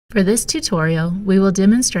For this tutorial, we will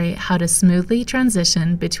demonstrate how to smoothly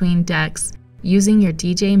transition between decks using your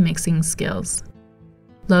DJ mixing skills.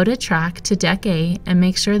 Load a track to deck A and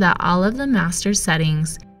make sure that all of the master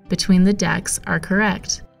settings between the decks are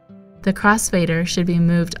correct. The crossfader should be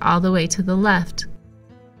moved all the way to the left.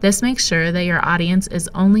 This makes sure that your audience is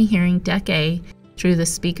only hearing deck A through the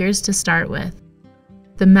speakers to start with.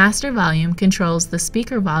 The master volume controls the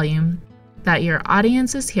speaker volume that your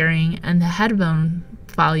audience is hearing, and the headphone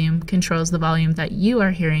volume controls the volume that you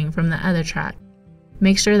are hearing from the other track.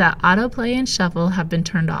 Make sure that autoplay and shuffle have been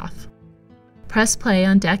turned off. Press play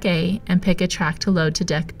on deck A and pick a track to load to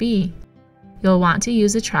deck B. You'll want to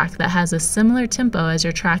use a track that has a similar tempo as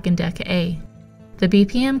your track in deck A. The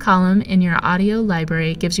BPM column in your audio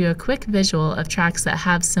library gives you a quick visual of tracks that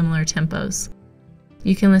have similar tempos.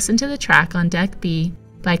 You can listen to the track on deck B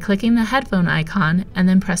by clicking the headphone icon and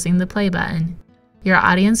then pressing the play button. Your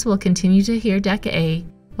audience will continue to hear deck A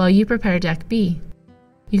while you prepare deck B.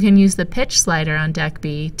 You can use the pitch slider on deck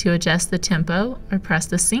B to adjust the tempo, or press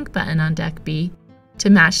the sync button on deck B to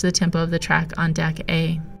match the tempo of the track on deck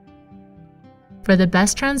A. For the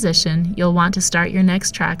best transition, you'll want to start your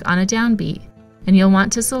next track on a downbeat, and you'll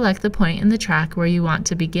want to select the point in the track where you want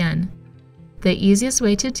to begin. The easiest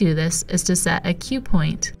way to do this is to set a cue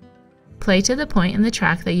point. Play to the point in the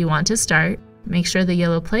track that you want to start, make sure the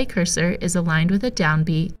yellow play cursor is aligned with a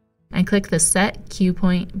downbeat, and click the Set Cue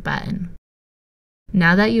Point button.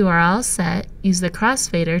 Now that you are all set, use the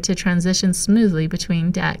crossfader to transition smoothly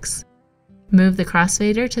between decks. Move the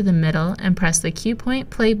crossfader to the middle and press the Cue Point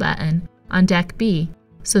play button on deck B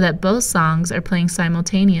so that both songs are playing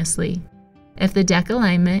simultaneously. If the deck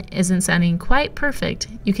alignment isn't sounding quite perfect,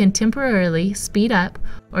 you can temporarily speed up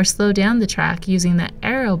or slow down the track using the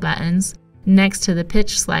arrow buttons next to the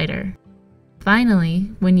pitch slider.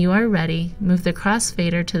 Finally, when you are ready, move the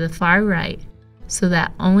crossfader to the far right so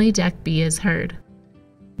that only deck B is heard.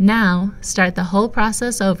 Now, start the whole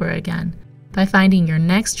process over again by finding your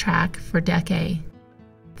next track for deck A.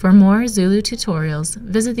 For more Zulu tutorials,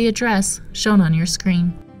 visit the address shown on your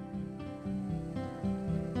screen.